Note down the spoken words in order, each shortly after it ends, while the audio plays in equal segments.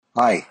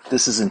Hi,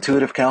 this is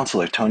intuitive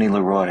counselor Tony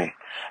Leroy,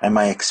 and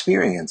my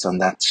experience on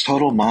That's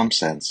Total Mom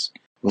Sense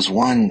was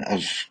one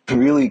of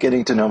really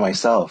getting to know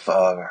myself.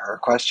 Her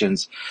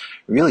questions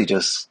really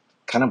just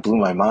kind of blew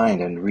my mind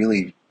and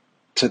really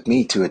took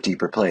me to a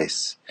deeper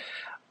place.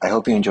 I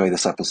hope you enjoy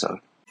this episode.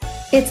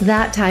 It's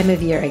that time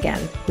of year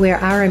again, where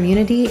our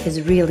immunity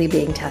is really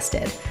being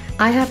tested.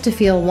 I have to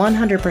feel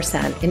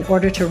 100% in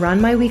order to run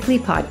my weekly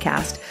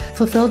podcast,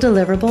 fulfill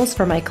deliverables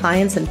for my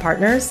clients and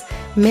partners,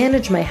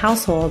 manage my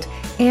household,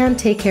 and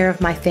take care of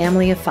my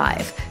family of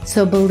 5.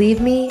 So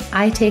believe me,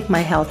 I take my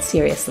health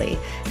seriously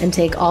and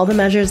take all the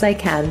measures I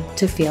can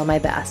to feel my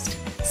best.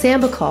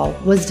 Sambucol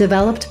was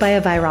developed by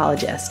a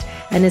virologist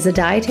and is a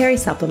dietary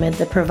supplement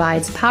that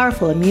provides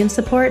powerful immune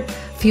support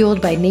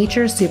fueled by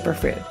nature's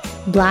superfood,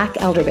 black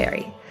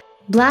elderberry.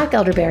 Black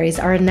elderberries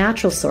are a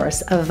natural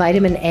source of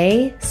vitamin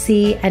A,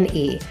 C, and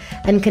E,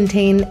 and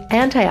contain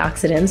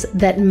antioxidants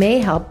that may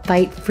help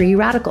fight free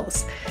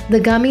radicals. The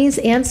gummies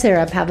and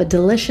syrup have a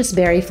delicious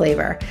berry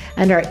flavor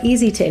and are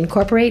easy to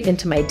incorporate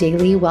into my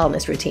daily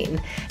wellness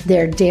routine.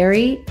 They're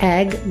dairy,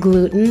 egg,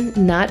 gluten,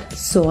 nut,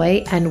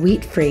 soy, and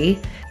wheat-free,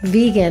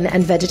 vegan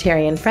and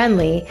vegetarian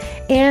friendly,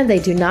 and they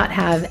do not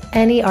have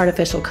any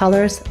artificial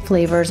colors,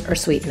 flavors, or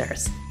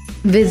sweeteners.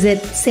 Visit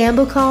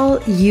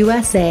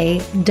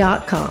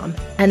sambucolusa.com,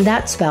 and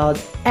that's spelled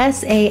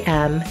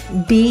SAMBUCOL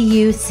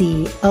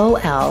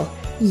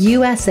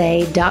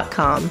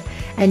USA.com,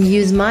 and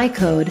use my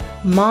code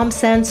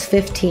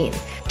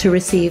MOMSENSE15 to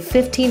receive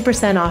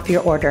 15% off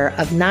your order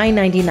of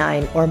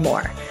 $9.99 or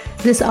more.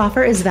 This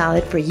offer is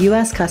valid for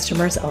U.S.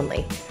 customers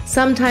only.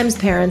 Sometimes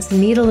parents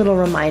need a little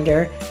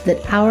reminder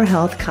that our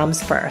health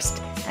comes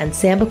first, and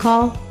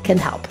Sambucol can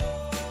help.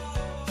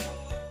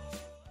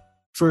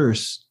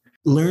 First,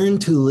 learn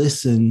to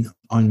listen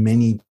on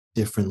many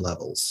different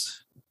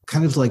levels.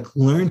 Kind of like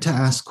learn to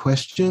ask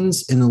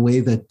questions in a way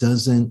that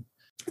doesn't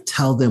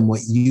tell them what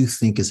you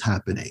think is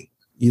happening.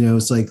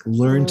 It's like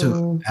learn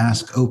to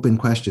ask open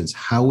questions.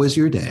 How was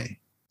your day?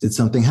 Did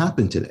something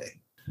happen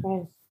today?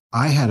 Right.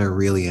 I had a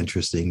really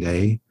interesting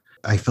day.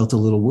 I felt a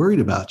little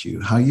worried about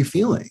you. How are you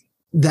feeling?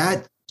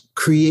 That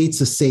creates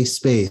a safe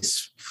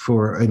space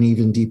for an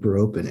even deeper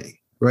opening,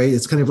 right?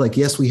 It's kind of like,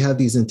 yes, we have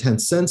these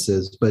intense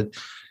senses, but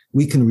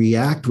we can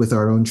react with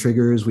our own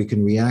triggers. We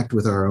can react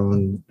with our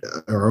own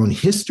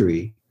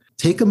history.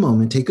 Take a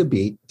moment, take a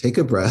beat, take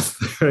a breath,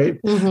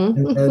 right?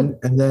 Mm-hmm.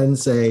 And then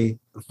say,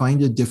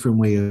 find a different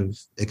way of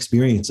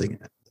experiencing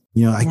it.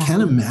 I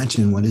can't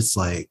imagine what it's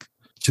like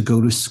to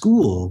go to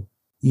school,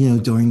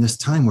 during this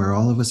time where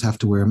all of us have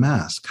to wear a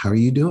mask. How are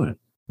you doing?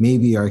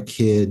 Maybe our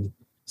kid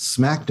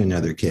smacked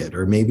another kid,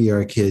 or maybe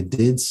our kid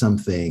did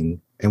something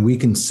and we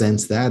can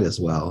sense that as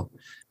well.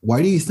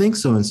 Why do you think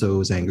so-and-so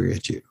was angry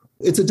at you?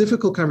 It's a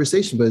difficult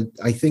conversation, but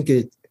I think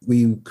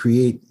we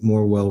create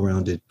more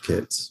well-rounded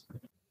kids.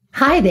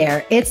 Hi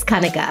there, it's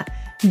Kanika.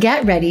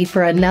 Get ready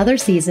for another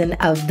season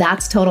of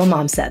That's Total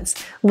Mom Sense,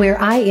 where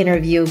I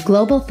interview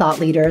global thought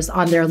leaders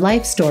on their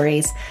life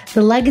stories,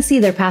 the legacy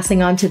they're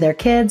passing on to their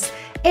kids,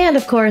 and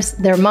of course,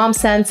 their mom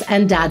sense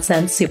and dad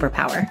sense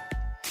superpower.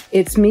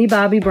 It's me,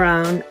 Bobby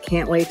Brown.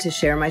 Can't wait to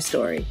share my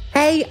story.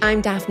 Hey,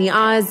 I'm Daphne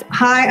Oz.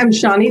 Hi, I'm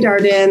Shawnee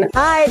Darden.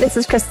 Hi, this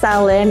is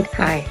Christelle Lynn.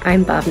 Hi,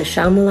 I'm Bhavna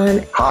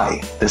Shyamalan.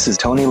 Hi, this is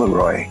Tony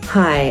Leroy.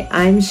 Hi,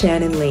 I'm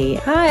Shannon Lee.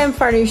 Hi, I'm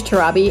Farnoosh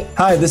Torabi.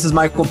 Hi, this is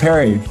Michael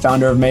Perry,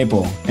 founder of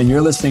Maple, and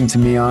you're listening to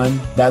me on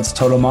That's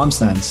Total Mom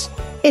Sense.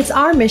 It's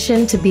our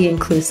mission to be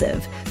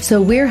inclusive,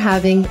 so we're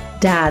having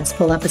dads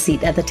pull up a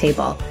seat at the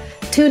table.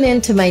 Tune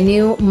in to my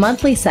new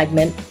monthly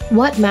segment,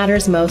 What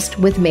Matters Most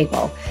with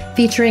Maple,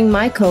 featuring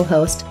my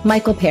co-host,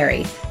 Michael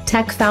Perry,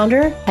 tech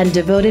founder and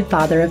devoted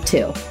father of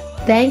 2.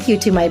 Thank you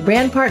to my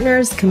brand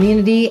partners,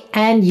 community,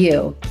 and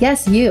you,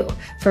 yes, you,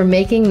 for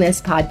making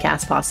this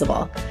podcast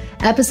possible.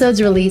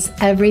 Episodes release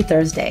every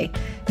Thursday.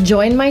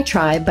 Join my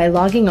tribe by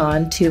logging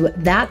on to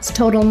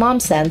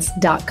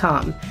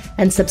thatstotalmomsense.com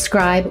and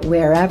subscribe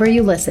wherever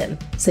you listen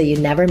so you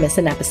never miss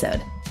an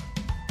episode.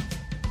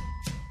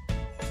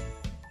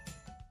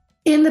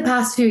 In the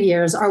past few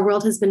years, our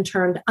world has been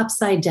turned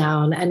upside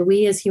down, and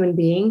we as human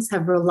beings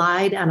have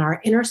relied on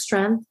our inner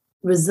strength,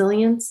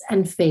 resilience,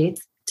 and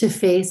faith to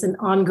face an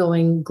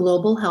ongoing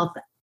global health,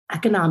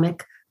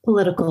 economic,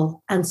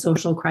 political, and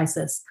social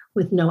crisis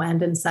with no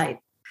end in sight.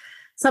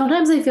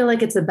 Sometimes I feel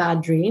like it's a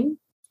bad dream.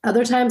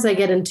 Other times I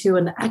get into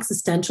an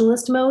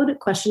existentialist mode,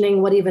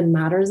 questioning what even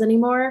matters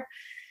anymore.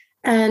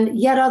 And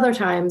yet other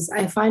times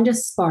I find a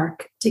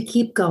spark to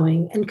keep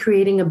going and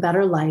creating a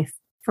better life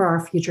for our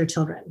future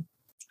children.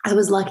 I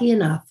was lucky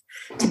enough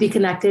to be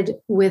connected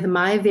with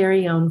my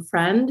very own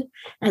friend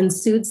and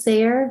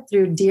soothsayer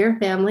through dear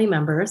family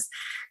members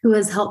who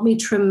has helped me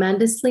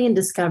tremendously in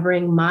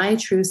discovering my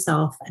true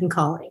self and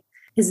calling.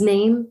 His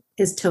name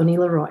is Tony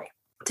Leroy.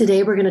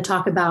 Today, we're going to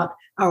talk about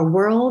our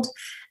world,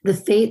 the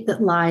fate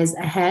that lies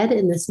ahead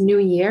in this new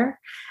year,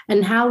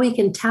 and how we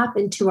can tap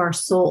into our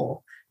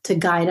soul to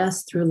guide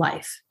us through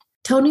life.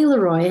 Tony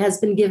Leroy has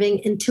been giving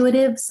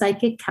intuitive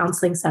psychic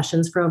counseling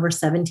sessions for over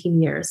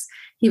 17 years.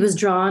 He was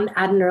drawn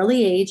at an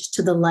early age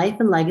to the life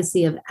and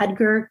legacy of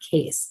Edgar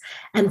Cayce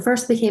and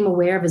first became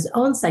aware of his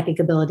own psychic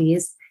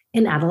abilities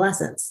in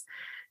adolescence.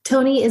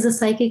 Tony is a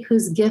psychic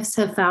whose gifts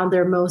have found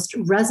their most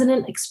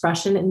resonant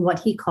expression in what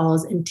he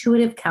calls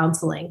intuitive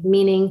counseling,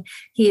 meaning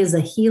he is a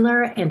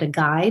healer and a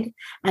guide,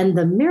 and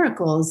the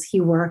miracles he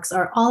works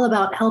are all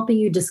about helping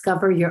you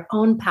discover your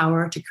own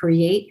power to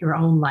create your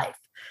own life.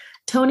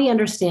 Tony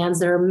understands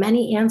there are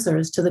many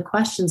answers to the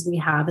questions we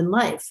have in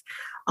life.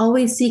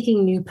 Always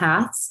seeking new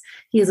paths,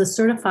 he is a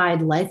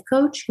certified life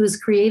coach who has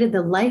created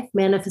the Life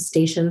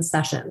Manifestation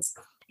Sessions.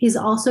 He's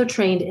also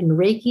trained in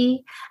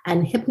Reiki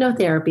and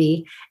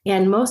hypnotherapy,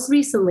 and most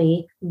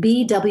recently,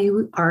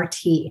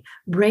 BWRT,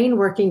 Brain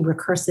Working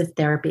Recursive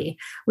Therapy,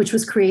 which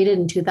was created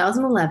in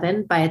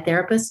 2011 by a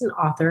therapist and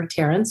author,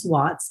 Terrence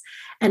Watts,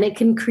 and it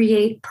can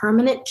create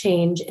permanent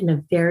change in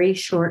a very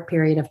short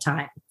period of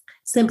time.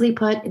 Simply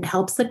put, it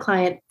helps the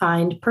client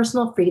find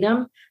personal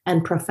freedom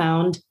and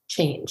profound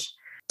change.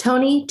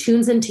 Tony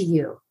tunes into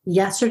you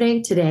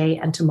yesterday, today,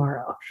 and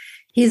tomorrow.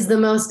 He's the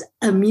most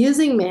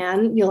amusing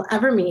man you'll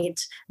ever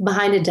meet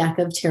behind a deck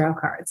of tarot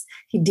cards.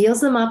 He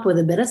deals them up with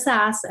a bit of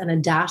sass and a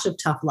dash of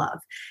tough love.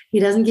 He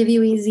doesn't give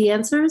you easy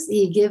answers.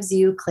 He gives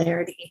you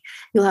clarity.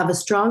 You'll have a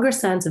stronger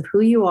sense of who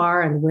you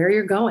are and where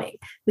you're going,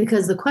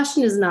 because the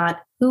question is not,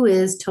 who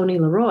is Tony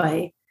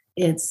Leroy?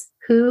 It's,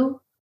 who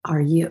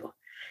are you?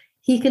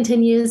 He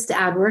continues to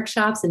add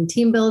workshops in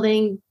team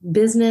building,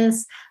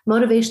 business,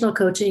 motivational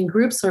coaching,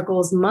 group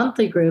circles,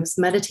 monthly groups,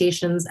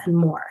 meditations, and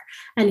more.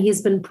 And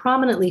he's been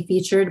prominently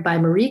featured by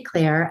Marie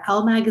Claire,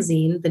 Elle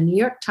Magazine, the New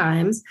York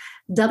Times,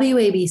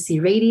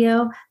 WABC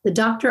Radio, The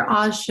Dr.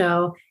 Oz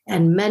Show,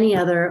 and many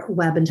other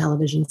web and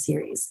television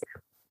series.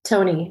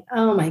 Tony,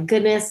 oh my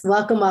goodness.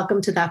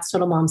 Welcome to That's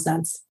Total Mom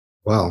Sense.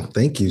 Wow,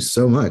 thank you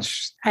so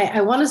much.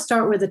 I want to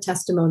start with a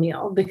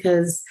testimonial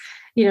because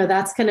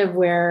that's kind of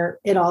where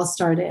it all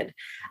started.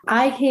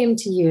 I came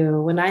to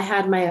you when I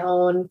had my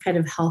own kind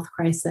of health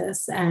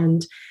crisis,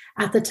 and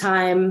at the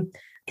time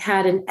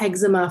had an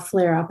eczema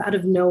flare up out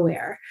of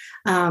nowhere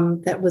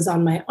that was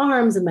on my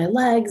arms and my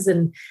legs.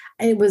 And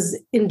it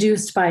was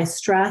induced by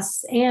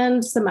stress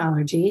and some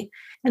allergy.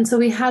 And so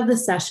we had the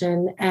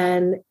session,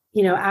 and,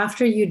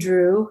 after you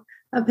drew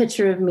a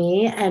picture of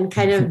me and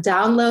kind of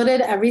downloaded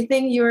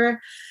everything you were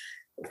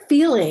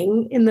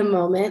feeling in the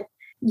moment,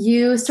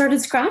 you started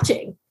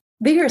scratching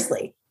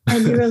vigorously.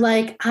 And you were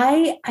like,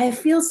 I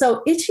feel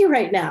so itchy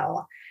right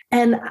now.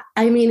 And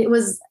I mean,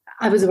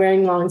 I was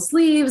wearing long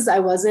sleeves. I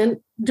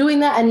wasn't doing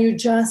that. And you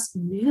just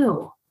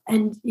knew.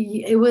 And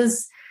it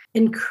was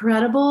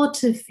incredible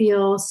to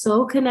feel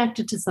so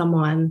connected to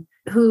someone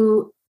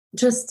who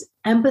just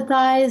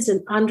empathized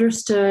and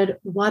understood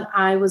what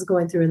I was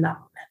going through in that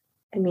moment.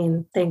 I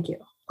mean, thank you.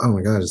 Oh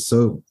my God, it's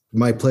so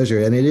my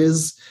pleasure. And it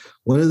is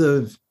one of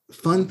the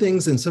fun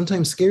things and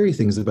sometimes scary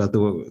things about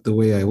the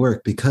way I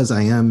work, because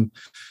I am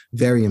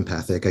very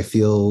empathic. I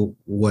feel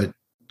what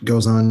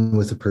goes on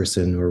with a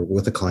person or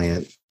with a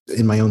client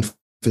in my own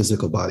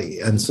physical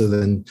body. And so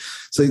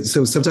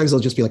sometimes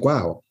I'll just be like,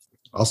 wow,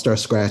 I'll start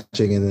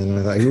scratching, and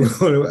then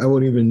I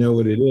won't even know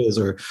what it is,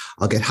 or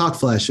I'll get hot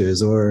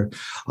flashes, or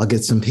I'll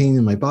get some pain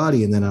in my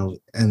body. And then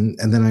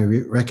then I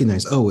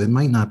recognize, oh, it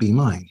might not be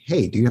mine.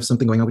 Hey, do you have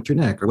something going on with your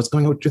neck, or what's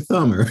going on with your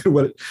thumb, or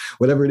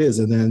whatever it is?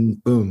 And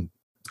then boom,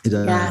 it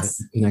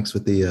connects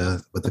with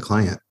the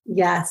client.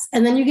 Yes.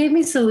 And then you gave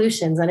me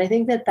solutions. And I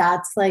think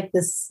that's like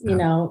this,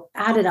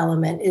 added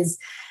element is,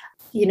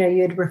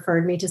 you had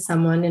referred me to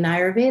someone in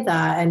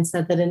Ayurveda and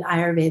said that an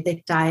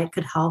Ayurvedic diet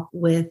could help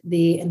with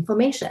the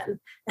inflammation.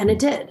 And it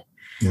did.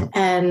 Yeah.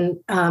 And,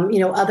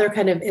 other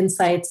kind of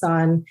insights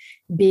on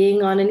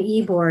being on an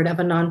e-board of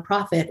a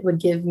nonprofit would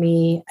give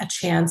me a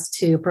chance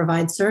to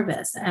provide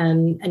service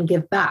and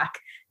give back.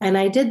 And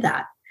I did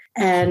that.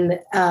 And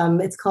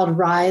it's called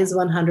Rise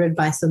 100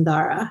 by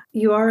Sundara.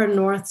 You are a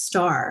North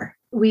Star.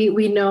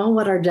 We know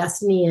what our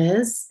destiny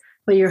is,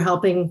 but you're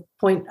helping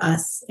point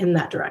us in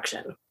that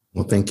direction.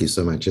 Well, thank you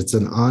so much. It's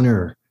an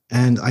honor.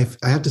 And I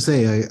have to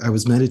say, I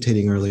was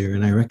meditating earlier,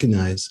 and I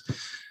recognize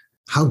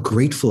how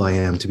grateful I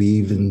am to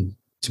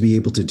be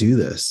able to do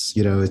this.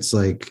 It's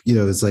like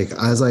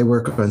as I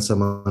work on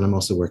someone, I'm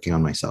also working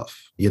on myself,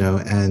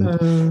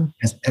 and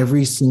as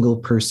every single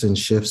person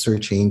shifts or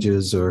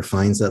changes or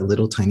finds that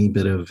little tiny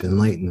bit of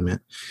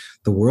enlightenment,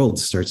 the world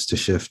starts to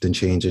shift and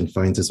change and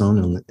finds its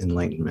own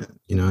enlightenment,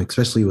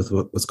 especially with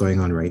what's going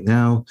on right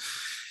now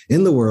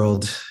in the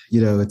world.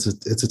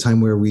 It's a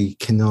time where we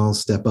can all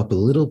step up a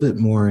little bit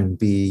more and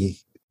be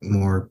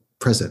more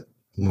present,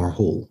 more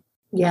whole.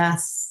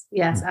 Yes,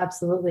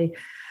 absolutely.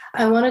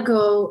 I want to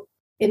go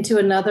into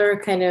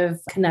another kind of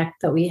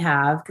connect that we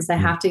have, because I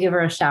have to give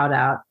her a shout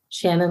out,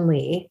 Shannon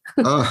Lee.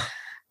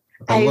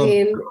 I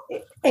mean,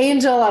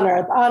 angel on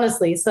earth,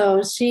 honestly.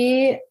 So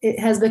she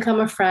has become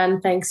a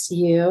friend thanks to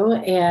you.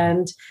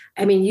 And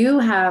I mean, you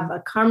have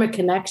a karma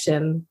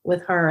connection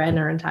with her and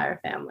her entire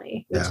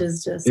family, which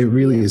is just... It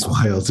really is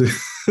wild.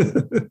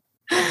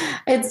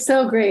 It's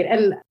so great.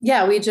 And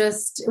yeah,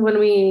 when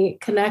we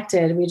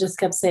connected, we just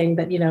kept saying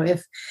that,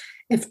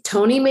 if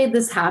Tony made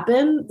this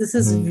happen, this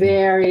is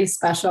very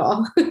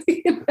special,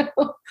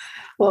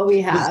 what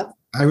we have.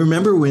 I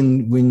remember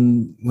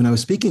when I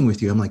was speaking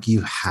with you, I'm like,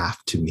 you have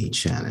to meet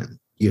Shannon.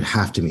 You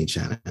have to meet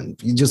Shannon.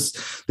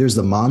 There's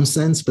the mom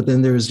sense, but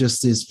then there's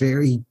just this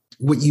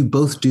what you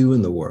both do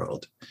in the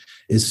world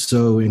is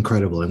so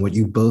incredible. And what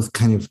you both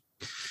kind of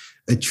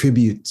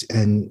attribute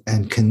and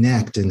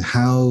connect, and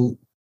how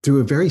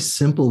through a very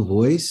simple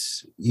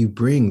voice, you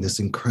bring this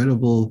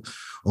incredible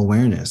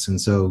awareness.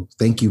 And so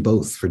thank you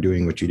both for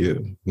doing what you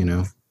do,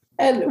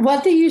 And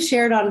one thing you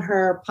shared on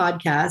her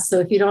podcast, so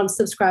if you don't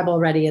subscribe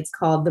already, it's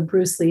called the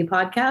Bruce Lee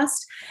podcast.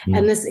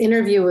 And this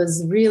interview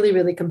was really,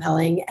 really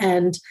compelling.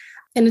 And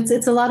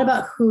it's a lot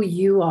about who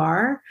you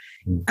are.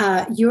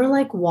 You're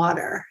like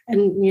water.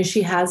 And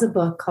she has a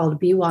book called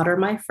Be Water,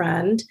 My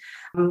Friend,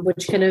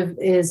 which kind of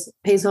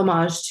pays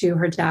homage to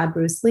her dad,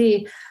 Bruce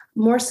Lee,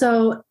 more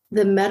so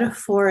the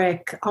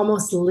metaphoric,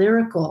 almost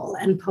lyrical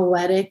and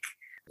poetic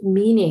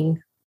meaning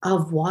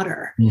of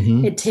water.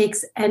 It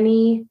takes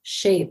any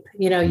shape.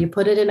 You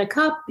put it in a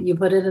cup, you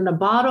put it in a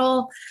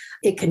bottle,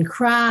 it can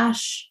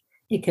crash,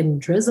 it can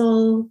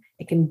drizzle,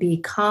 it can be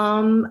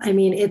calm. I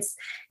mean,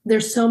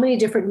 there's so many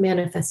different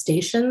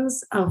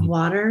manifestations of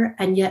water,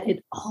 and yet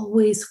it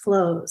always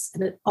flows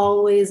and it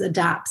always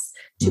adapts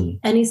to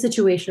any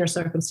situation or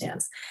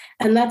circumstance.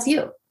 And that's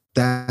you.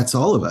 That's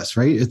all of us,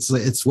 right?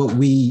 It's what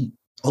we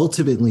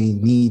ultimately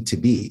need to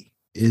be,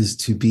 is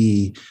to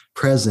be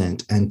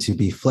present and to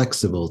be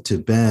flexible, to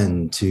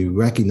bend, to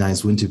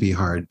recognize when to be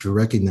hard, to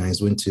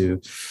recognize when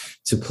to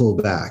pull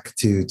back,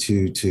 to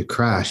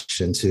crash,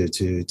 and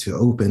to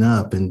open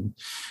up, and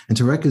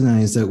to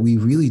recognize that we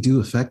really do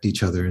affect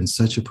each other in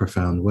such a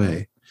profound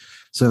way.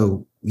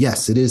 So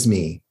yes, it is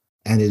me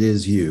and it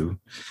is you.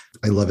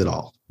 I love it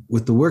all.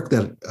 With the work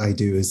that I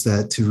do is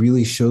that to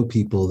really show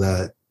people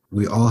that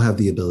we all have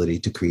the ability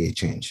to create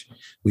change.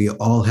 We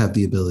all have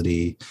the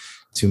ability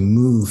to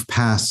move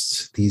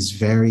past these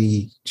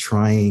very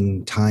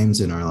trying times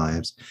in our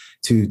lives,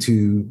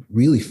 to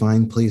really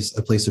find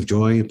a place of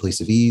joy, a place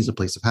of ease, a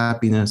place of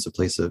happiness, a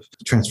place of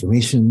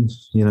transformation.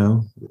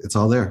 It's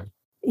all there.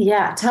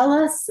 Yeah. Tell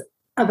us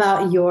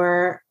about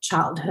your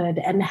childhood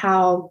and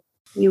how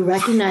you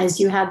recognized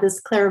you had this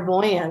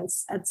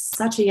clairvoyance at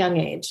such a young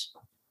age.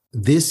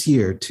 This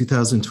year,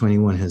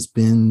 2021, has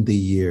been the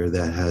year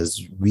that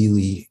has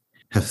really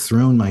have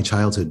thrown my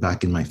childhood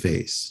back in my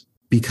face.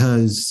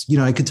 Because,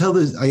 I could tell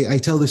I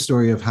tell the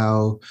story of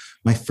how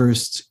my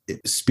first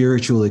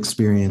spiritual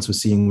experience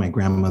was seeing my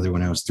grandmother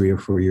when I was 3 or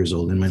 4 years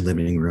old in my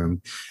living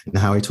room, and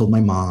how I told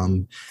my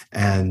mom,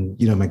 and,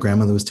 my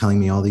grandmother was telling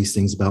me all these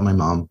things about my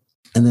mom.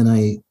 And then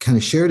I kind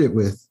of shared it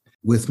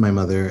with my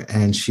mother,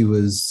 and she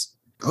was,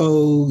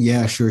 oh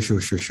yeah, sure,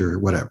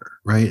 whatever.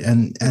 Right.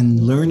 And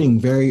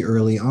learning very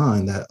early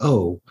on that,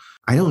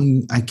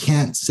 I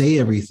can't say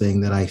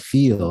everything that I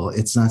feel.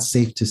 It's not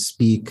safe to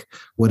speak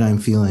what I'm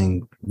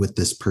feeling with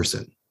this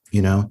person,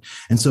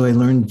 And so I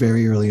learned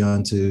very early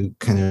on to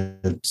kind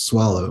of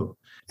swallow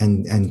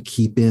and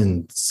keep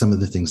in some of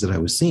the things that I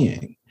was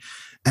seeing.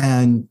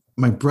 And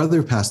my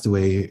brother passed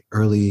away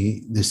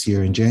early this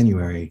year in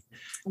January.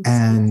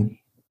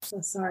 So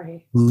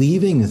sorry.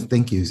 Losing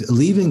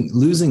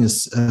a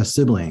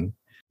sibling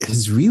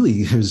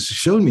has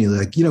shown me,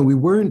 like, we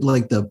weren't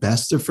like the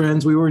best of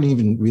friends. We weren't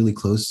even really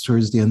close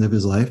towards the end of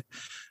his life.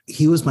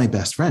 He was my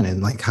best friend.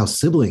 And like how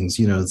siblings,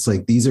 it's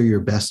like, these are your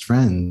best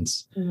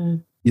friends.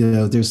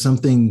 There's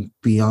something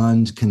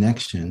beyond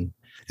connection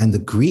and the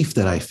grief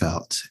that I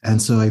felt. And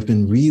so I've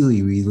been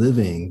really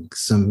reliving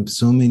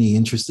so many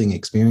interesting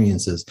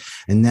experiences.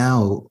 And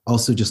now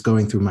also just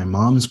going through my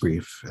mom's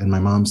grief, and my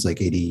mom's like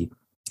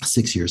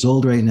 86 years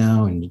old right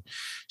now. And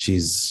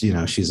she's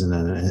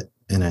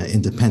in an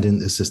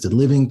independent assisted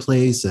living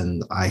place,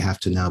 and I have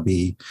to now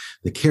be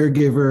the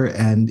caregiver.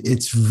 And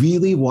it's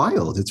really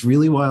wild. It's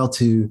really wild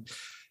to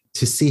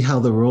see how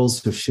the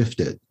roles have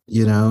shifted,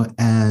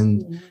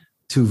 and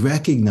to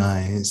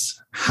recognize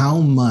how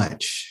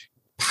much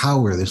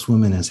power this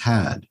woman has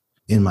had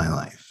in my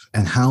life,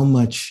 and how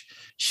much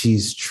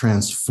she's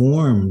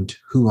transformed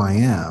who I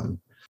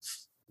am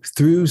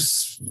through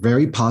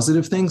very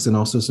positive things and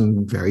also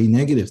some very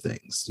negative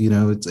things.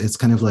 It's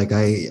kind of like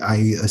I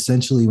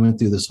essentially went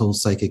through this whole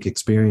psychic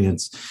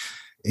experience,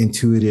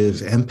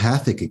 intuitive,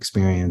 empathic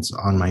experience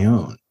on my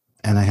own.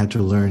 And I had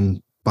to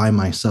learn by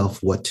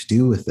myself what to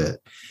do with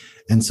it.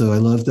 And so I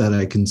love that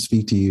I can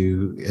speak to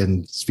you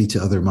and speak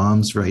to other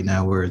moms right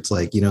now, where it's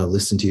like,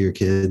 listen to your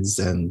kids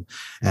and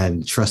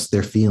trust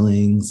their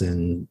feelings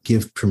and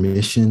give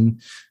permission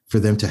for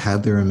them to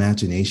have their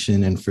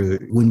imagination. And for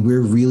when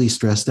we're really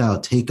stressed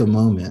out, take a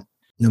moment,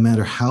 no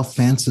matter how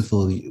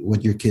fanciful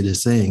what your kid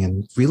is saying,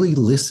 and really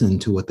listen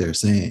to what they're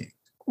saying.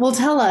 Well,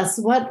 tell us,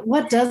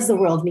 what does the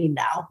world need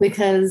now?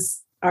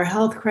 Because our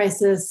health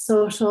crisis,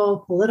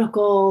 social,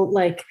 political,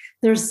 like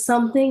there's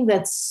something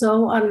that's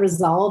so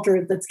unresolved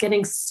or that's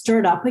getting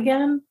stirred up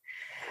again.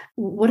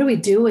 What do we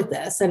do with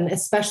this? And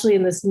especially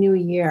in this new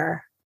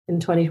year in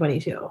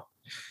 2022.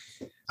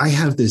 I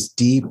have this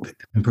deep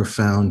and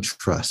profound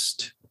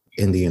trust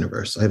in the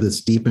universe. I have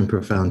this deep and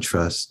profound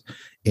trust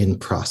in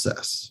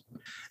process.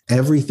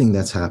 Everything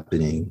that's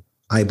happening,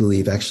 I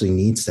believe, actually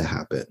needs to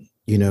happen.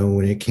 You know,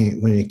 when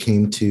it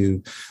came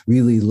to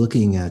really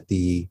looking at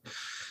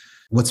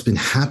what's been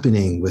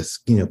happening with,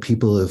 you know,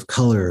 people of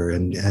color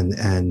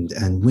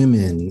and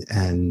women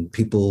and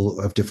people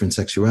of different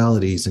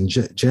sexualities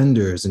and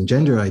genders and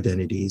gender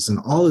identities, and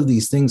all of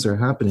these things are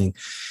happening.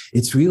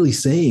 It's really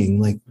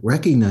saying, like,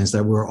 recognize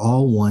that we're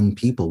all one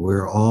people.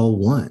 We're all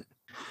one.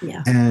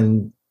 Yeah.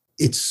 And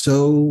it's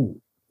so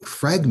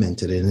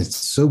fragmented and it's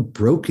so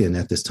broken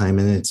at this time,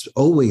 and it's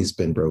always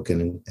been broken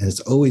and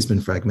it's always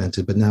been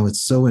fragmented, but now it's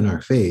so in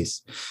our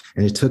face.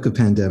 And it took a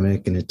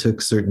pandemic and it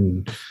took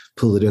certain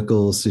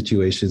political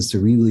situations to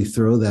really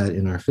throw that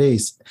in our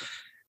face.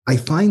 I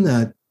find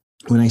that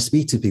when I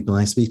speak to people,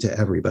 and I speak to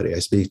everybody, I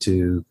speak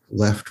to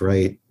left,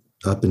 right,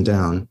 up and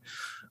down,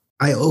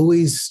 I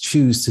always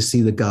choose to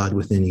see the God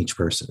within each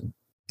person.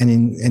 And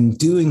in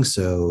doing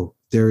so,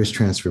 there is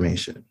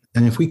transformation.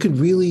 And if we could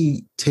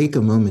really take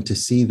a moment to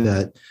see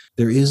that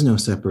there is no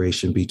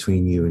separation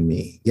between you and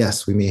me.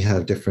 Yes, we may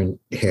have different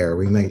hair.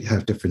 We might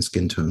have different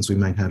skin tones. We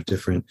might have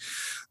different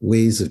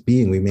ways of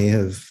being. We may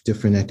have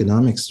different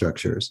economic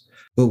structures,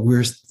 but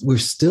we're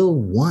still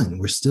one.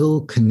 We're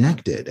still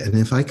connected. And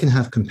if I can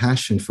have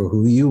compassion for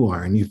who you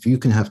are, and if you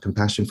can have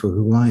compassion for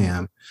who I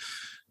am,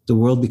 the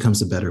world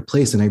becomes a better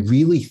place. And I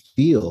really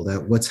feel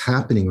that what's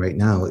happening right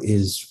now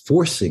is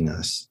forcing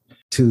us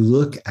to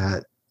look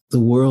at the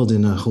world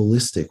in a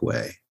holistic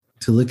way,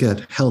 to look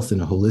at health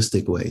in a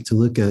holistic way, to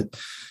look at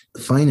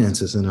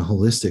finances in a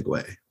holistic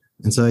way.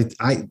 And so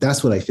I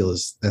that's what I feel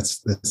is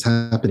that's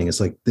happening. It's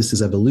like, this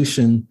is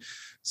evolution.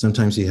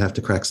 Sometimes you have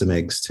to crack some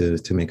eggs to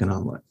make an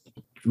omelet.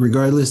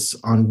 Regardless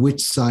on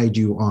which side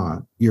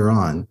you're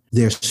on,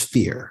 there's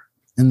fear.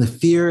 And the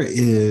fear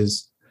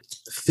is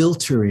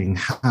filtering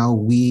how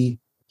we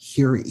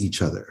hear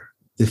each other.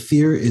 The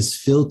fear is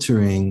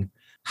filtering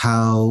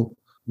how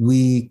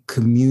we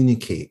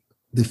communicate.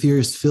 The fear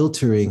is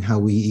filtering how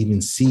we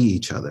even see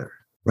each other,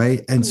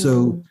 right? And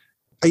so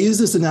I use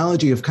this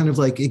analogy of kind of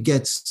like, it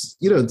gets,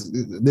 you know,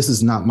 this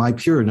is not my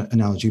pure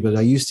analogy, but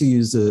I used to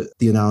use the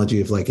analogy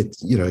of like, it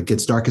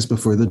gets darkest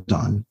before the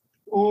dawn.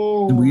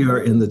 And we are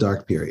in the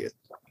dark period,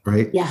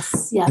 right?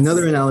 Yes.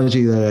 Another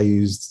analogy that I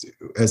used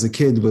as a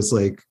kid was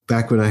like,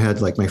 back when I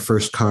had like my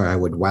first car, I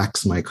would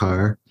wax my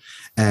car.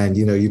 And,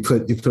 you know, you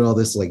put all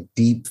this like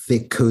deep,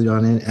 thick coat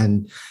on it.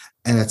 And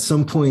at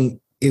some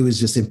point, it was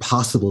just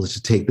impossible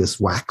to take this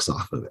wax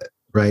off of it,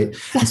 right?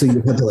 And so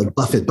you had to like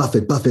buff it.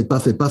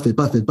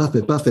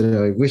 And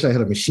I wish I had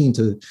a machine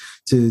to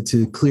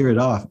clear it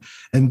off.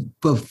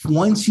 But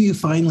once you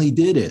finally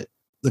did it,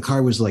 the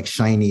car was like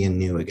shiny and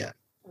new again.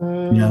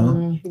 You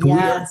know,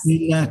 yes. We are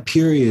in that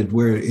period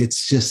where it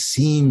just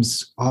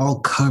seems all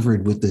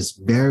covered with this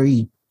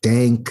very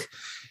dank,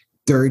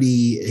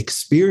 dirty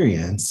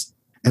experience,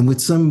 and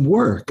with some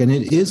work. And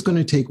it is going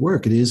to take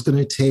work. It is going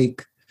to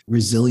take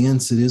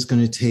resilience. It is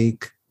going to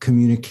take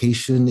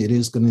communication. It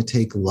is going to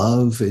take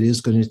love. It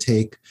is going to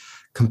take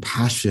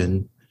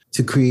compassion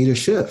to create a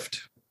shift.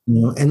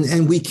 You know,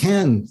 and we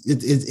can.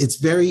 It's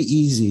very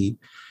easy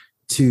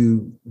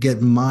to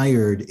get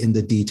mired in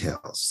the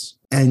details,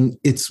 and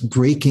it's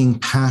breaking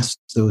past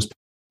those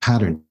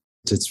patterns.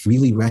 It's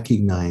really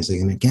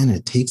recognizing, and again,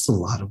 it takes a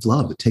lot of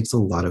love. It takes a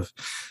lot of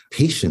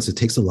patience. It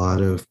takes a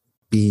lot of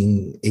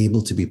being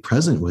able to be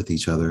present with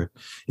each other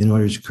in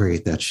order to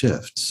create that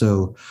shift.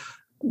 So,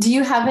 do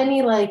you have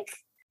any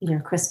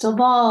crystal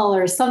ball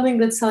or something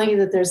that's telling you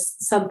that there's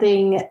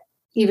something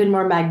even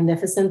more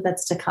magnificent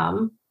that's to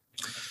come?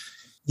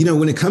 You know,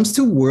 when it comes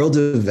to world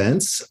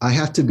events, I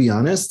have to be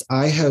honest,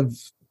 I have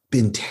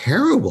been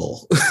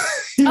terrible.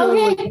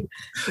 Okay.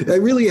 I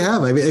really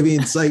have. I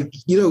mean, it's like,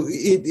 you know,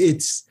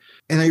 it's,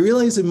 and I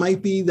realize it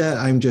might be that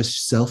I'm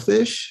just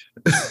selfish,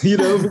 you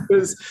know,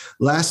 because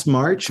last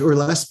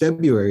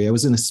February, I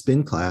was in a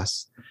spin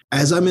class.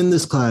 As I'm in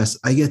this class,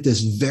 I get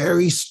this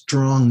very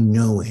strong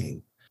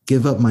knowing,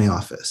 give up my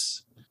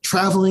office.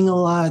 Traveling a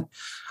lot.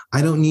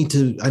 I don't need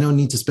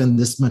to spend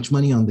this much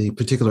money on the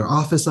particular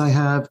office I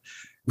have,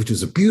 which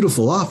was a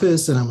beautiful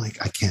office. And I'm like,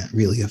 I can't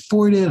really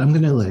afford it. I'm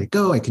going to let it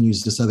go. I can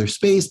use this other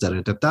space,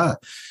 And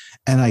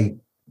I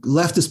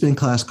left the spin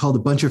class, called a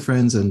bunch of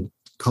friends and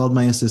called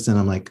my assistant.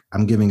 I'm like,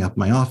 I'm giving up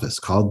my office.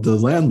 Called the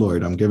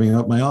landlord. I'm giving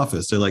up my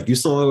office. They're like, you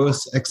still owe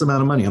us X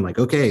amount of money. I'm like,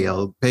 okay,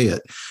 I'll pay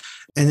it.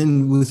 And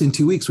then within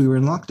 2 weeks, we were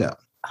in lockdown.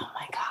 Oh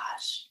my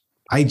gosh.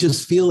 I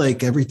just feel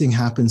like everything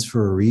happens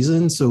for a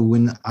reason. So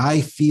when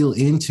I feel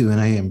into, and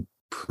I am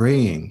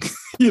praying,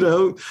 you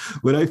know,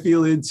 when I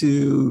feel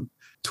into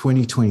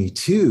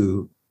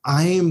 2022,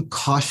 I am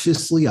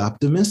cautiously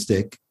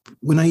optimistic.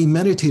 When I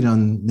meditate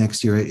on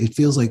next year, it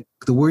feels like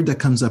the word that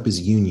comes up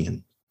is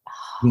union.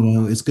 You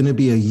know, it's going to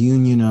be a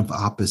union of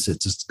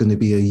opposites. It's going to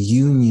be a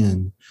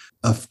union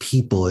of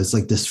people. It's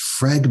like this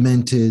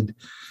fragmented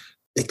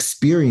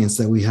experience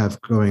that we have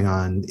going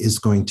on is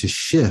going to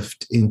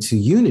shift into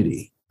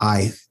unity.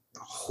 I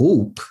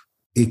hope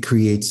it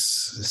creates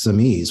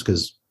some ease,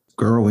 because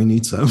girl, we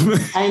need some.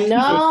 I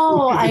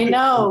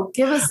know.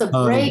 Give us a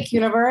break,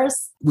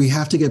 universe. We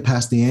have to get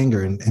past the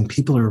anger, and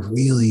people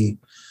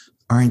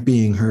aren't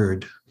being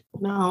heard.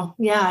 No,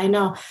 yeah, I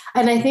know.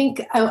 And I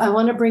think I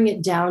want to bring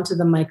it down to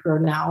the micro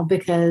now,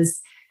 because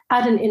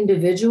at an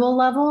individual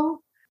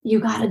level, you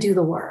got to do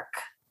the work.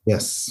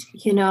 Yes.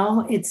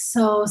 It's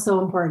so, so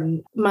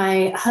important.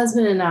 My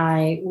husband and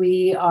I,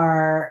 we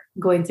are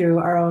going through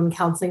our own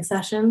counseling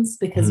sessions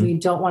because we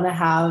don't want to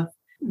have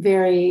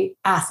very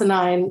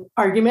asinine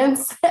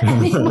arguments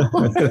anymore.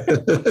 Good luck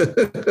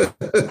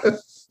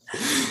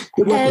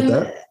with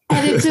that.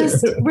 And it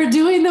just, we're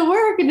doing the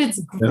work, and it's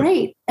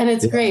great. Yeah. And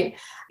it's great.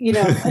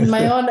 In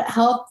my own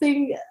health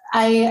thing,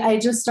 I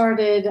just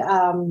started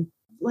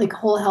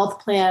whole health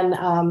plan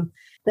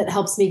that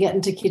helps me get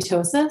into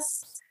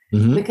ketosis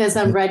because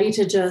I'm ready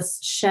to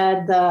just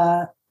shed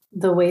the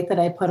weight that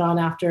I put on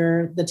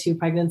after the 2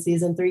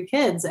 pregnancies and 3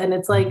 kids. And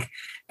it's like,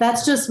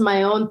 that's just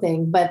my own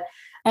thing. But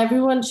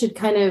everyone should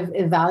kind of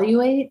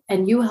evaluate,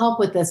 and you help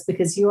with this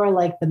because you are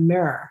like the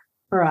mirror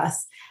for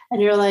us.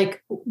 And you're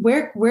like,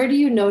 where do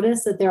you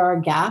notice that there are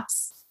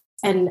gaps,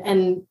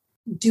 and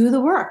do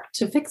the work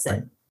to fix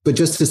it? But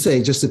just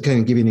to kind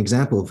of give you an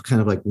example of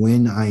kind of like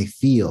when I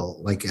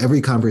feel like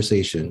every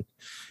conversation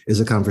is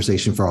a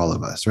conversation for all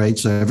of us, right?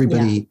 So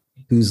everybody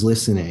who's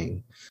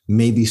listening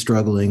may be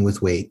struggling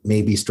with weight,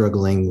 may be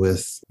struggling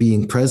with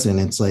being present.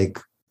 It's like,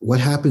 what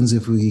happens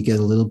if we get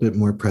a little bit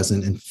more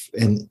present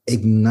and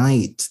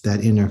ignite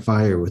that inner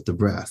fire with the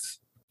breath?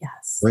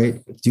 Yes.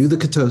 Right? Do the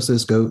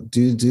ketosis, go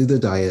do the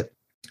diet,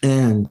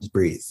 and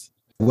breathe.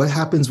 What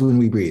happens when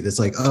we breathe? It's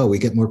like, oh, we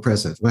get more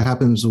present. What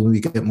happens when we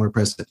get more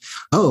present?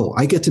 Oh,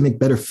 I get to make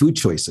better food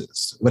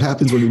choices. What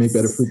happens when we make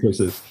better food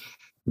choices?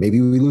 Maybe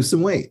we lose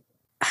some weight.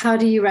 How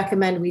do you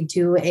recommend we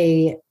do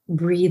a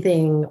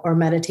breathing or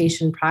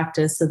meditation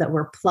practice so that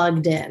we're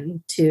plugged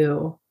in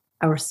to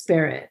our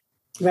spirit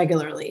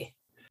regularly?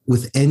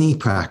 With any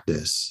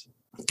practice,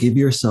 give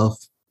yourself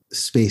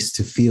space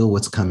to feel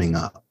what's coming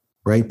up,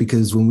 right?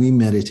 Because when we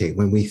meditate,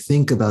 when we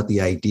think about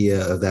the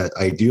idea of that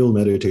ideal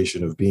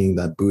meditation of being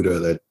that Buddha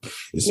that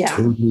is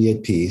totally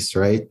at peace,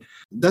 right?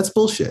 That's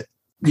bullshit.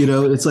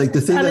 It's like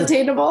the thing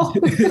unattainable.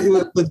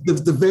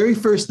 The very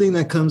first thing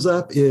that comes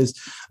up is,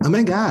 oh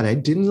my God, I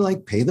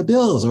didn't pay the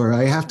bills, or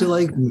I have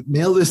to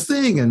mail this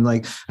thing. And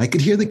I could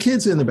hear the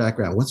kids in the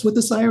background. What's with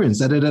the sirens?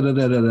 Da, da, da, da,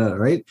 da, da,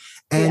 right?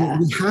 And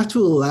we have to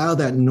allow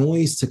that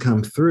noise to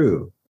come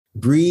through,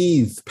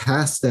 breathe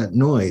past that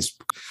noise.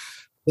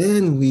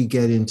 Then we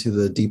get into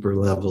the deeper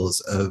levels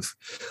of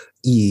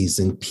ease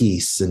and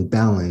peace and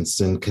balance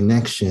and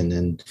connection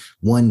and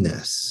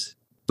oneness.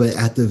 But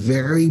at the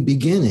very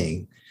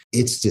beginning,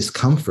 it's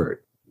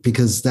discomfort,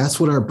 because that's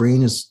what our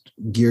brain is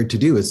geared to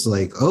do. It's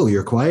like, oh,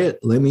 you're quiet.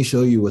 Let me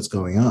show you what's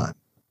going on.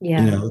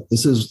 Yeah.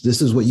 This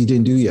is what you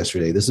didn't do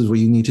yesterday. This is what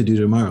you need to do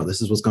tomorrow. This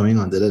is what's going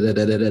on. Da, da, da,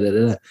 da, da,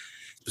 da, da.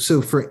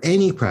 So for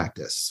any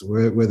practice,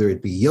 whether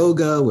it be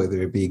yoga,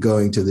 whether it be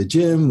going to the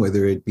gym,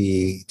 whether it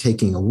be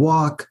taking a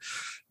walk,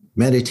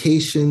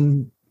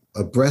 meditation,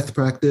 a breath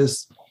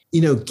practice,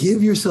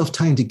 give yourself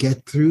time to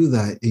get through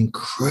that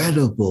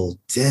incredible,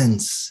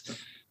 dense,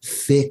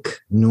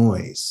 thick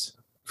noise.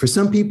 For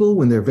some people,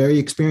 when they're very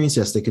experienced,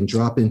 yes, they can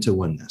drop into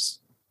oneness.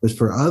 But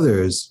for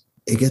others,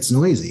 it gets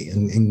noisy,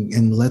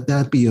 and let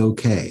that be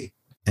okay.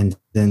 And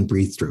then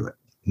breathe through it,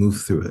 move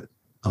through it,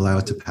 allow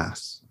it to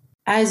pass.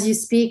 As you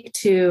speak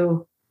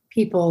to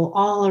people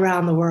all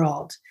around the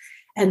world,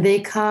 and they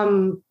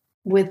come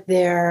with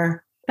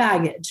their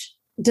baggage,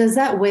 does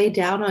that weigh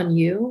down on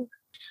you?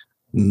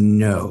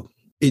 No.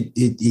 It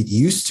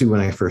used to when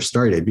I first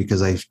started,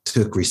 because I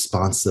took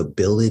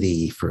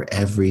responsibility for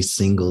every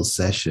single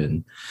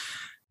session.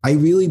 I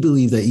really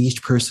believe that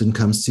each person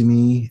comes to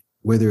me,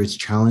 whether it's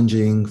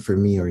challenging for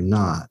me or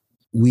not.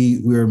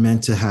 We're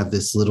meant to have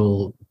this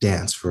little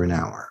dance for an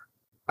hour.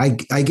 I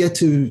get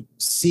to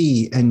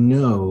see and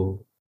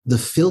know the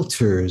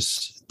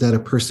filters that a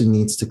person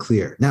needs to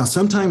clear. Now,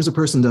 sometimes a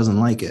person doesn't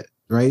like it,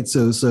 right?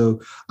 So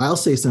I'll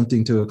say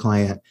something to a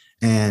client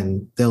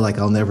and they're like,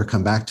 I'll never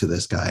come back to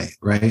this guy,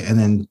 right? And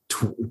then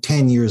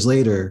 10 years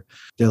later,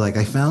 they're like,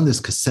 I found this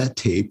cassette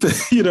tape,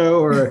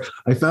 or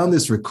I found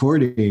this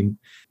recording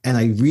and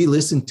I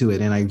re-listened to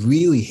it and I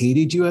really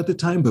hated you at the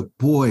time, but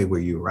boy, were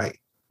you right.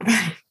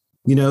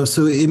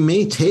 So it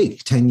may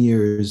take 10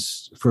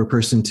 years for a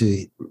person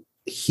to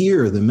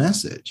hear the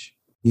message,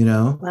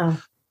 Wow.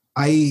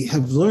 I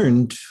have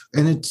learned,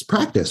 and it's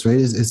practice, right?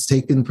 It's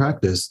taken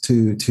practice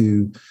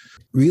to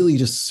really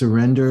just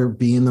surrender,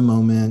 be in the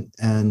moment,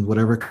 and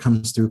whatever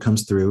comes through,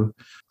 comes through.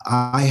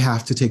 I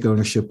have to take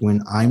ownership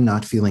when I'm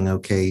not feeling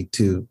okay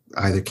to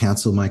either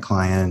cancel my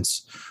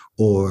clients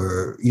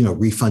or,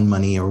 refund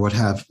money or what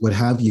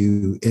have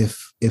you.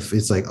 If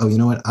it's like, oh, you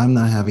know what, I'm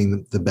not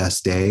having the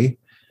best day.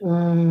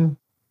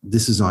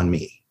 This is on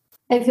me.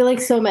 I feel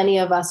like so many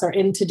of us are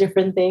into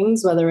different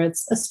things, whether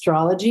it's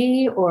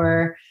astrology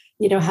or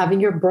having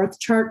your birth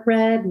chart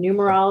read,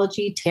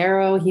 numerology,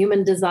 tarot,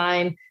 human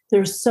design,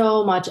 there's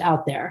so much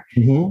out there.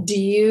 Mm-hmm. Do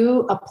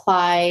you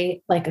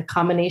apply like a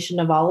combination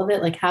of all of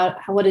it? Like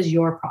what is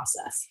your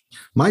process?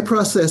 My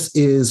process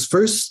is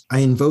first, I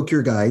invoke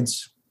your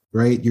guides,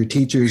 right? Your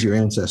teachers, your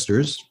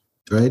ancestors,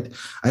 right?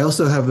 I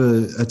also have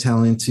a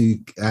talent to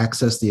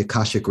access the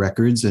Akashic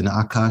records, and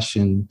Akash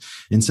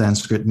in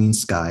Sanskrit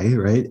means sky,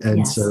 right? And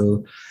yes.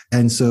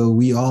 So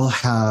we all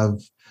have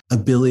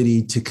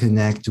ability to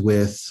connect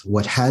with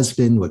what has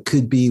been, what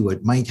could be,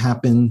 what might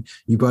happen.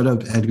 You brought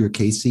up Edgar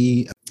Cayce.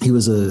 He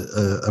was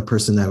a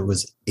person that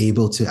was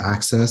able to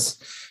access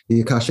the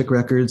Akashic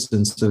records.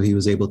 And so he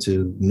was able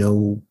to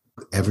know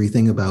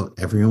everything about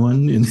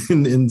everyone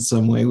in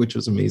some way, which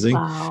was amazing.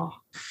 Wow.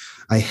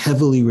 I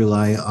heavily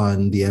rely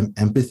on the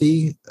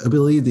empathy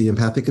ability, the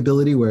empathic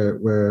ability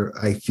where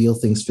I feel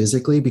things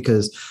physically,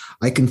 because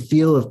I can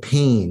feel of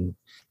pain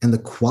and the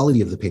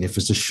quality of the pain. If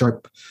it's a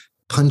sharp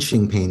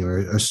punching pain or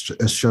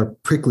a sharp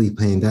prickly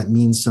pain, that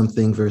means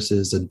something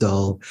versus a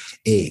dull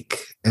ache.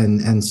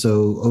 And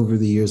so over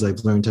the years,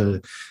 I've learned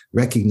to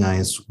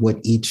recognize what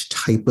each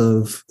type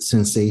of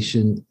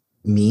sensation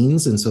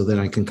means. And so then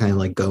I can kind of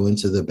like go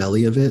into the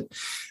belly of it.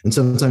 And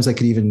sometimes I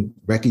could even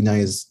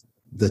recognize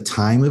the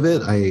time of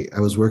it. I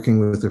was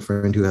working with a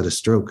friend who had a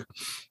stroke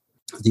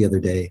the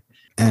other day.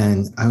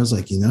 And I was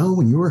like,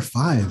 when you were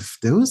 5,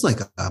 there was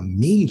like a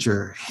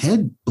major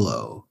head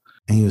blow.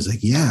 And he was like,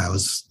 yeah, I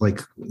was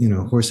like,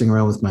 horsing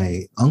around with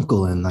my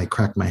uncle and I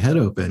cracked my head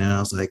open. And I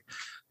was like,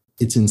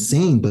 it's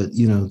insane. But,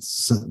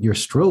 your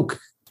stroke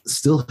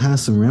still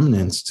has some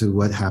remnants to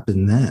what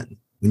happened then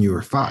when you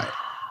were 5.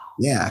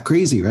 Yeah.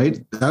 Crazy, right?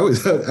 I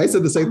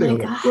said the same thing.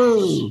 Like,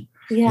 whoa.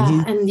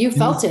 Yeah. And you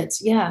felt it.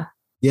 Yeah.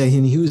 Yeah.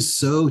 And he was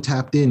so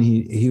tapped in.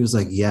 He was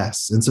like,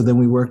 yes. And so then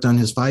we worked on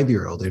his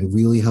 5-year-old and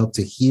really helped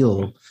to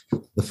heal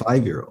the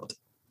 5-year-old.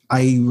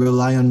 I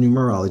rely on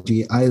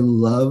numerology. I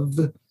love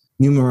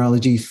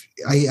numerology.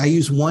 I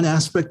use one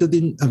aspect of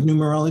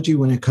numerology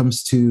when it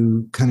comes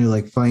to kind of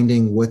like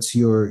finding what's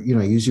your,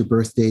 I use your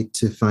birth date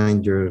to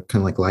find your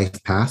kind of like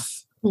life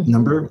path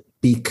number,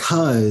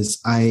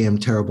 because I am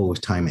terrible with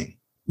timing,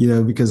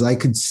 because I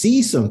could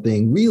see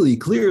something really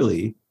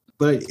clearly,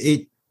 but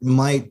it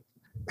might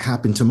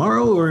happen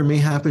tomorrow or it may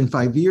happen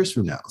 5 years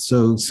from now.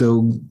 So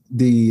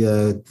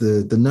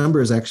the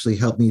numbers actually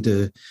help me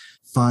to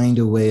find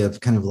a way of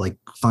kind of like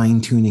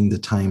fine tuning the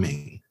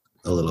timing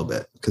a little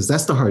bit, because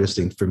that's the hardest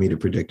thing for me to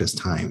predict is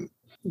time.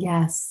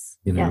 Yes.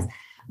 Yes.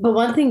 But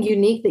one thing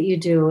unique that you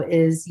do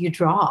is you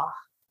draw.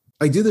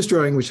 I do this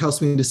drawing, which helps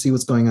me to see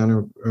what's going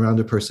on around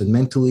a person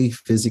mentally,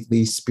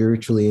 physically,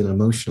 spiritually, and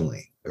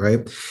emotionally,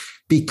 right?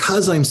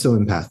 Because I'm so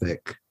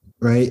empathic,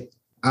 right?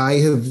 I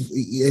have,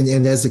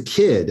 and as a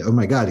kid, oh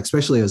my God,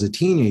 especially as a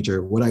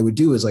teenager, what I would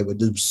do is I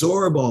would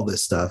absorb all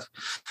this stuff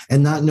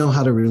and not know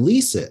how to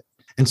release it.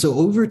 And so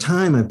over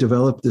time, I've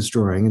developed this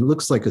drawing. It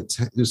looks like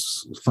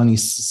this funny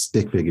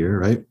stick figure,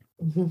 right?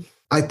 Mm-hmm.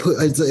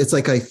 It's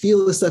like I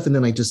feel this stuff and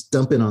then I just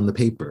dump it on the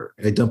paper.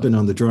 I dump it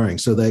on the drawing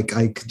so that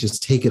I could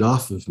just take it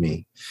off of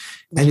me.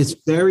 And it's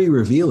very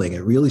revealing.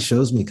 It really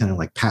shows me kind of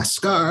like past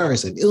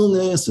scars and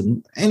illness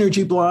and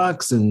energy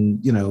blocks and,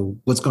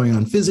 what's going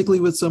on physically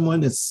with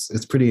someone.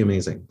 It's pretty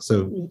amazing.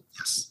 So,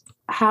 yes.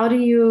 How do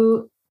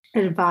you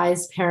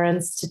advise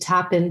parents to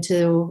tap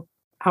into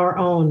our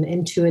own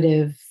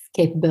intuitive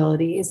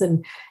capabilities?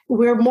 And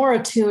we're more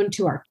attuned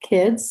to our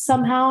kids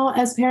somehow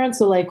as parents.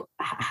 So like,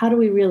 how do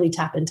we really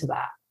tap into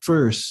that?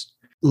 First,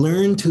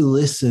 learn to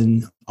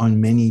listen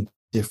on many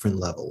different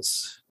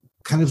levels.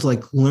 Kind of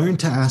like learn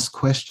to ask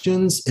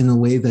questions in a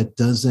way that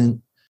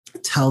doesn't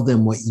tell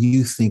them what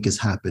you think is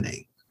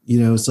happening.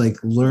 It's like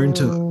learn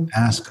to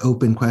ask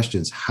open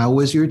questions. How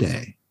was your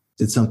day?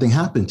 Did something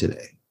happen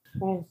today?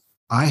 Right.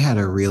 I had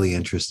a really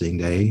interesting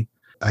day.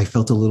 I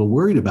felt a little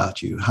worried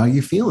about you. How are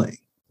you feeling?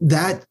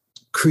 That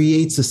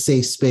creates a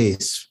safe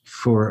space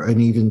for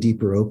an even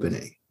deeper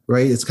opening,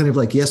 right? It's kind of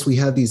like, yes, we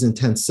have these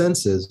intense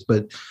senses,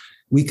 but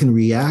we can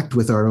react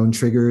with our own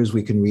triggers.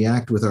 We can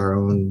react with our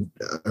own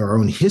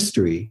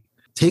history.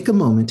 Take a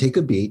moment, take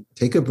a beat,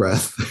 take a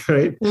breath,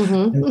 right?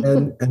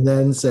 Mm-hmm. and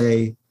then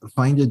say,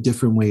 find a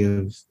different way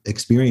of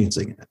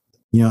experiencing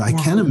it. I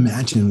can't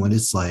imagine what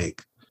it's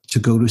like to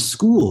go to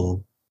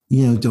school,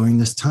 during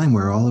this time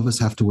where all of us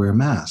have to wear a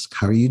mask.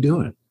 How are you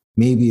doing?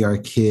 Maybe our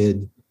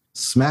kid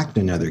smacked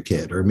another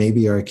kid, or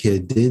maybe our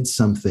kid did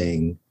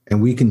something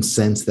and we can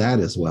sense that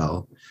as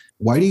well.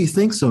 Why do you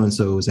think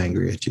so-and-so was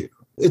angry at you?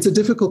 It's a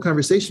difficult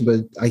conversation,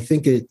 but I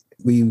think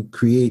we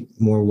create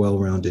more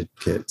well-rounded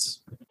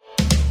kids.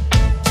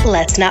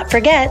 Let's not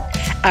forget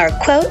our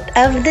quote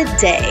of the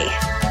day.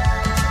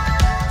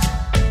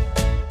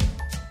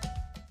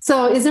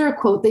 So is there a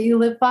quote that you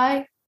live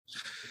by?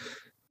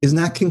 Is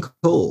Nat King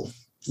Cole,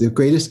 the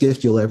greatest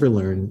gift you'll ever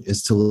learn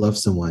is to love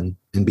someone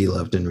and be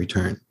loved in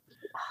return.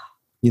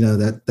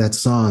 That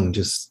song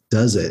just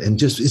does it.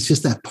 And it's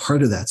just that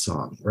part of that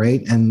song,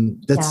 right?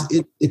 And that's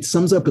it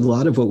sums up a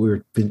lot of what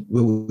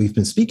we've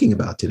been speaking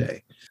about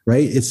today,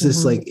 right? It's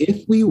just like,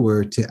 if we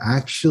were to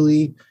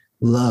actually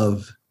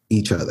love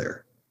each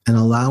other, and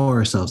allow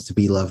ourselves to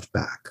be loved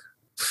back.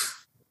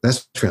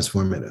 That's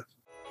transformative.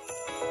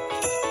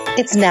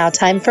 It's now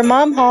time for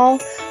Mom Haul,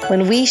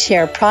 when we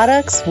share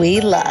products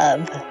we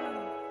love.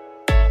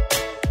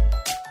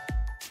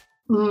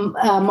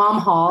 Mom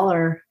Haul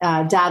or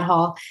Dad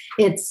Haul,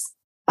 it's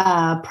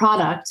a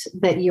product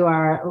that you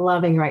are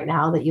loving right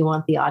now that you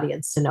want the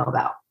audience to know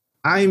about.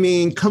 I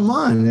mean, come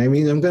on. I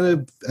mean,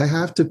 I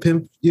have to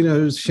pimp,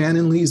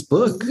 Shannon Lee's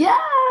book. Yes.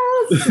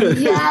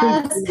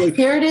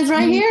 Here it is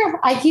right here.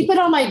 I keep it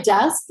on my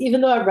desk,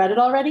 even though I've read it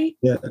already.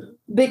 Yeah.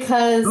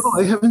 Because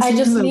I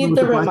just need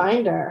the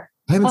reminder.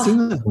 I haven't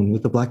seen that one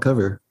with the black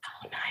cover.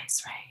 Oh,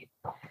 nice, right?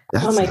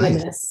 Oh my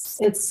goodness.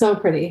 It's so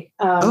pretty.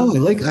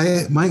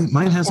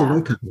 Mine has a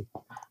white cover.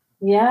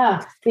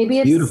 Yeah. Maybe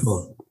it's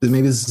beautiful.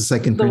 Maybe this is the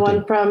second the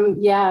printing.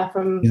 one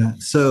from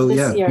So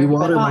this year. Be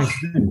Water, my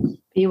friend.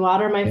 Be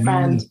Water, my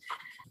friend.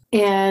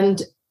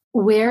 And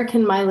where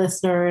can my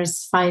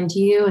listeners find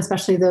you,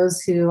 especially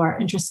those who are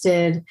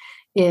interested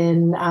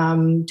in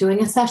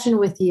doing a session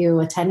with you,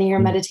 attending your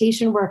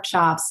meditation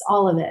workshops,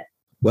 all of it?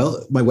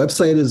 Well, my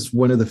website is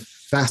one of the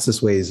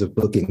fastest ways of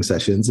booking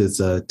sessions. It's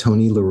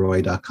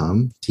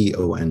TonyLeroy.com,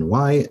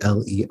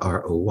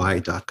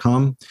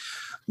 TonyLeroy.com.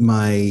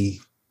 My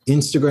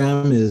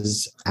Instagram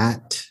is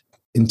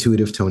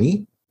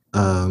 @IntuitiveTony.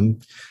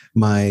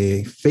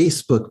 My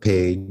Facebook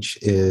page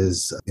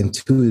is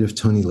Intuitive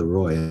Tony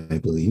Leroy, I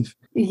believe.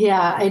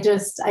 Yeah,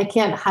 I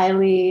can't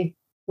highly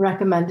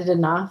recommend it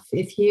enough.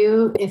 If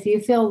you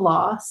feel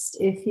lost,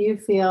 if you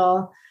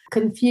feel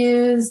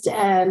confused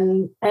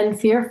and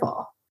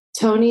fearful,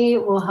 Tony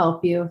will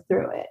help you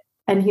through it.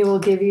 And he will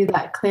give you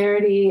that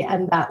clarity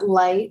and that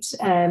light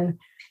and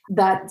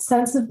that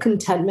sense of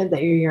contentment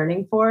that you're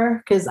yearning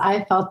for. Because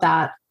I felt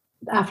that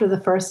after the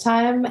first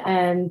time.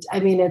 And I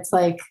mean, it's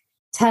like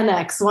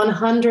 10x,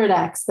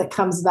 100x that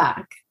comes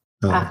back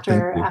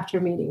after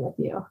meeting with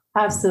you.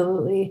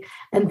 Absolutely.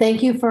 And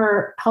thank you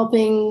for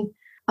helping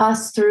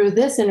us through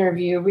this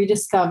interview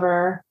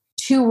rediscover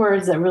two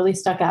words that really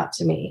stuck out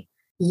to me: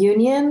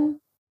 union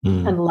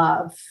and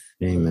love.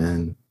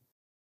 Amen.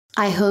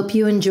 I hope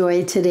you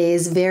enjoyed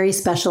today's very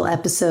special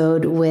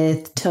episode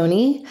with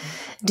Tony.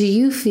 Do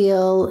you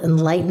feel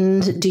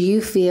enlightened? Do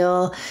you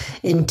feel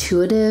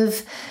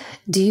intuitive?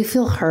 Do you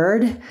feel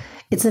heard?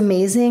 It's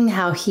amazing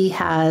how he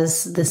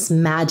has this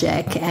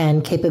magic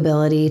and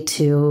capability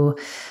to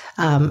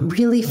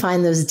really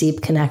find those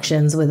deep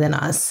connections within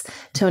us.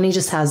 Tony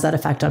just has that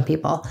effect on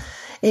people.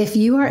 If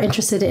you are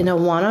interested in a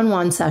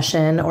one-on-one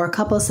session or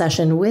couple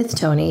session with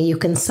Tony, you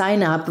can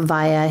sign up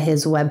via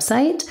his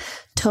website,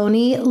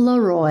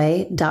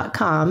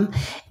 TonyLeroy.com,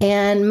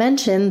 and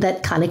mention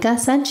that Kanika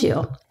sent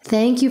you.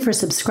 Thank you for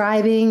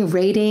subscribing,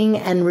 rating,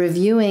 and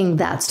reviewing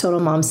That's Total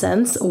Mom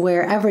Sense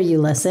wherever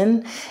you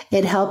listen.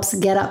 It helps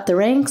get up the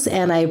ranks,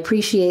 and I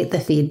appreciate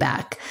the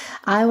feedback.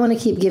 I want to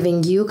keep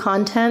giving you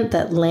content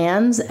that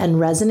lands and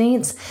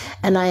resonates,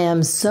 and I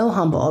am so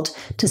humbled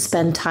to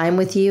spend time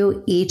with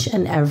you each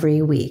and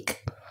every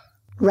week.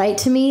 Write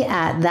to me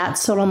at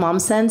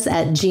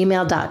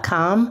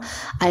thatstotalmomsense@gmail.com.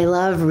 I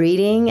love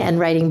reading and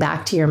writing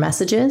back to your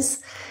messages.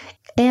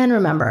 And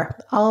remember,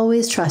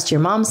 always trust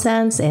your mom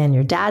sense and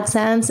your dad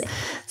sense.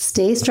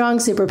 Stay strong,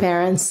 super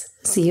parents.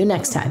 See you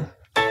next time.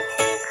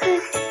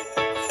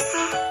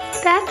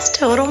 That's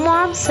Total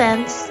Mom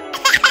Sense.